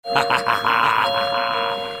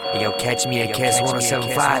Yo, catch me at KS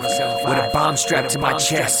 1075 with a bomb strapped to my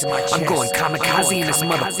chest. I'm going kamikaze in this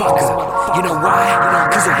motherfucker. You know why?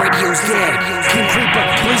 Cause the radio's dead. King Kreepa,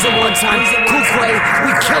 Blezo one time, Koo Qua,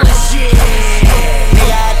 we killin' shit.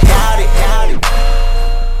 Nigga, I doubt it.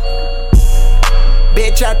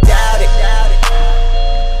 Bitch, I doubt it.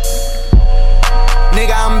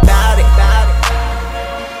 Nigga, I'm bout it.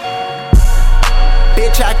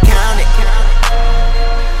 Bitch, I count it.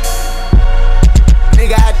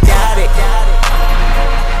 Nigga, I doubt it.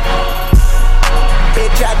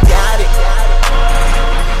 Bitch, I doubt it.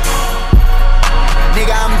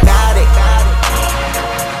 Nigga, I'm bout it.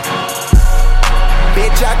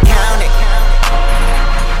 Bitch, I count it.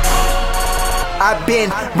 I've been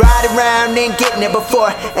riding around and getting it before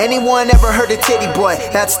anyone ever heard of Titty Boy.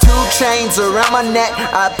 That's 2 chains around my neck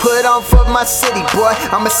I put on for my city boy.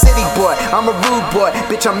 I'm a city boy, I'm a rude boy.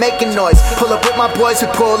 Bitch, I'm making noise. Pull up with my boys who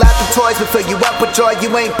pull out the toys. We fill you up with joy. You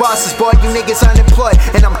ain't bosses, boy, you niggas unemployed.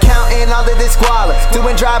 And I'm counting all of this squalor,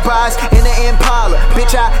 doing drive-bys in the Impala.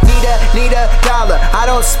 Bitch, I need a dollar. I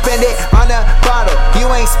don't spend it on a bottle. You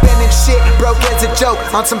ain't spending shit, broke as a joke.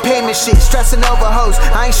 On some payment shit, stressing over hoes.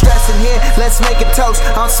 I ain't stressing here, let's make a toast.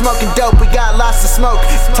 I'm smoking dope, we got lots of smoke.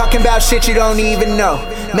 Talking about shit you don't even know.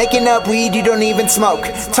 Making up weed you don't even smoke.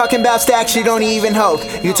 Talking about stacks you don't even hold.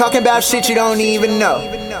 You talking about shit you don't even know.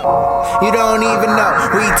 You don't even know.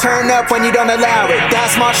 We turn up when you don't allow it. That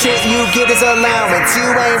small shit you get is allowance. You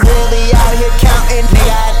ain't really out here counting.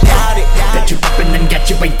 Nigga, I doubt it. That you poppin' and got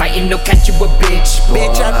you ain't fighting, no catch you a bitch, boy.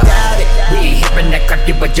 Bitch, I doubt it. We ain't hearing that crap,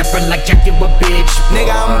 you a jumper like Jack, you a bitch, boy.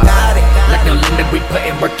 Nigga, I'm bout it. Like no limit, we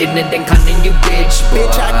puttin' work in and then cunning you, bitch, boy.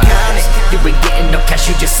 Bitch, I count it. You ain't getting no cash,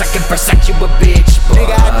 you just sucking for sex, you a bitch, boy.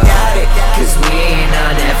 Nigga, I doubt it. Cause we ain't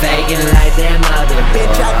on that faking like them other boys.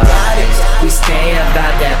 Bitch, I doubt it. We stay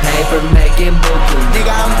about that paper making buku.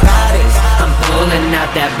 Nigga, I'm bout it. I'm pulling out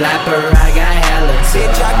that blapper, I got hella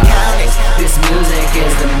Bitch, I count it. This music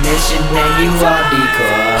is the mission and you are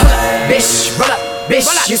decoy. Bitch, roll up. Bitch,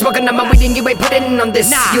 you smoking on my weed and you ain't putting on this.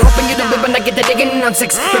 You hoping you don't live when I get the digging on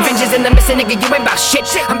 6. Revenge is in the missing, nigga, you ain't bout shit.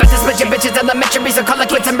 I'm about to split your bitches elementary, so call it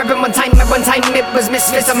quits. I'm ripping one time, at one time it was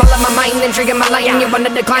misfits. I'm all on my mind, intriguing my line. You wanna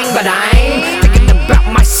decline, but I ain't thinking about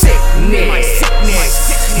my sickness.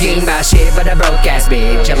 You ain't bout shit, but a broke ass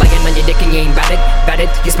bitch. You're lying on your dick and you ain't bout it.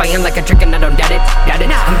 You spying like a trick and I don't doubt it.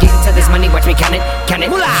 I'm getting to this money, watch me count it.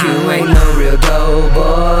 You ain't no real dope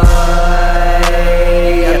boy.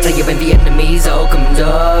 I'll tell you when Vietnamese, oh come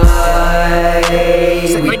die.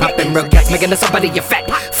 We poppin' real gas, making us somebody you fat.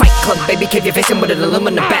 Fight club, baby, cave your face in with an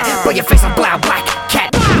aluminum bat. Blow your face on black cat.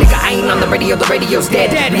 Nigga, I ain't on the radio's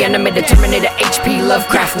dead. Reanimated Terminator, HP,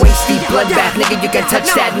 Lovecraft, waist deep bloodbath. Nigga, you can touch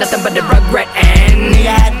that, nothing but a rugrat and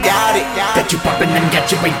Nigga, I doubt it. that you poppin' and got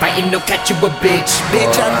you ain't fighting, no catch you a bitch.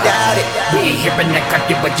 Bitch, I doubt it. We ain't hearing that crap,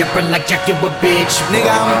 you a jumper like Jack, you a bitch. Nigga,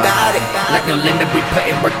 I'm bout it. Like no limit, we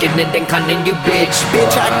puttin' work in it and conning you, bitch.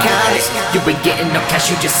 Bitch, I count it. You ain't getting no cash,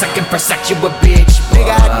 you just sucking for sex, you a bitch.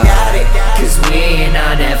 Nigga, I doubt it. Cause we ain't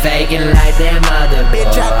on that faking like them other boys.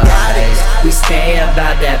 Bitch, I doubt it. We stay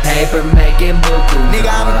about that paper making buku. Nigga,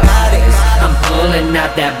 I'm bout it. I'm pulling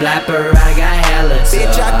out that blapper, I got hella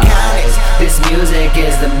Bitch, I count it. This music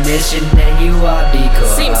is the mission and you are decoy.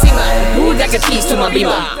 Sima, who got the keys to my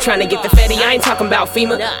beamer? Tryna get the fatty, I ain't talking about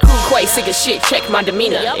FEMA. Koo Qua, sick as shit, check my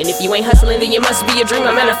demeanor. And if you ain't hustling, then you must be a dreamer.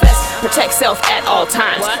 Manifest, protect self at all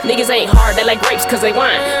times. Niggas ain't hard, they like grapes cause they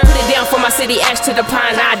whine. Put it down for my city, ash to the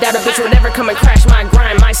pine. I doubt a bitch would ever come and crash my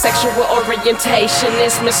grind. My sexual orientation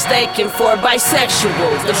is mistaken for bisexual.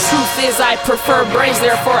 The truth is I prefer brains,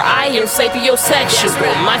 therefore I am sapiosexual.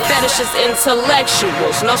 My fetish is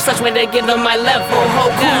intellectuals, no such way to get on my level.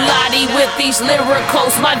 Hokulati with these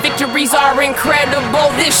lyricals, my victories are incredible.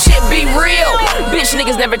 This shit be real. Bitch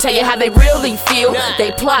niggas never tell you how they really feel.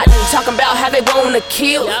 They plotting, talking about how they wanna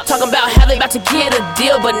kill, talking about how they about to get a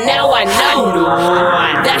deal. But now I know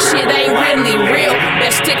that shit ain't really real.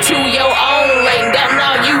 Best stick to your own lane. Damn,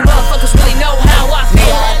 now you motherfuckers really know how I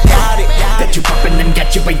feel. That you poppin' and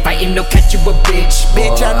got you ain't fighting, no catch you a bitch.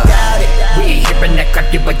 Bitch, I doubt it. We ain't hearing that crap,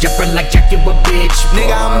 you a jumper like Jack, you a bitch. Nigga,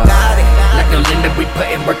 I'm bout it. Like no limit, we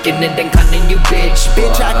puttin' work in it and conning you, bitch.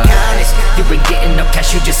 Bitch, I count it. You ain't getting no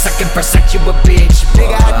cash, you just sucking for sex, you a bitch.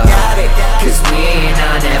 Nigga, I doubt it. Cause we ain't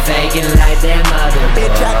on that faking like them other boys.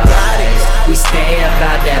 Bitch, I doubt it. We stay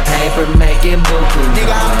about that paper making buku. Nigga,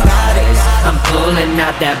 I'm bout it. I'm pulling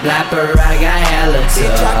out that blapper, I got hella Bitch,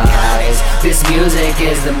 I count it. This music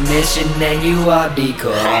is the mission and you are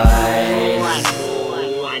decoys.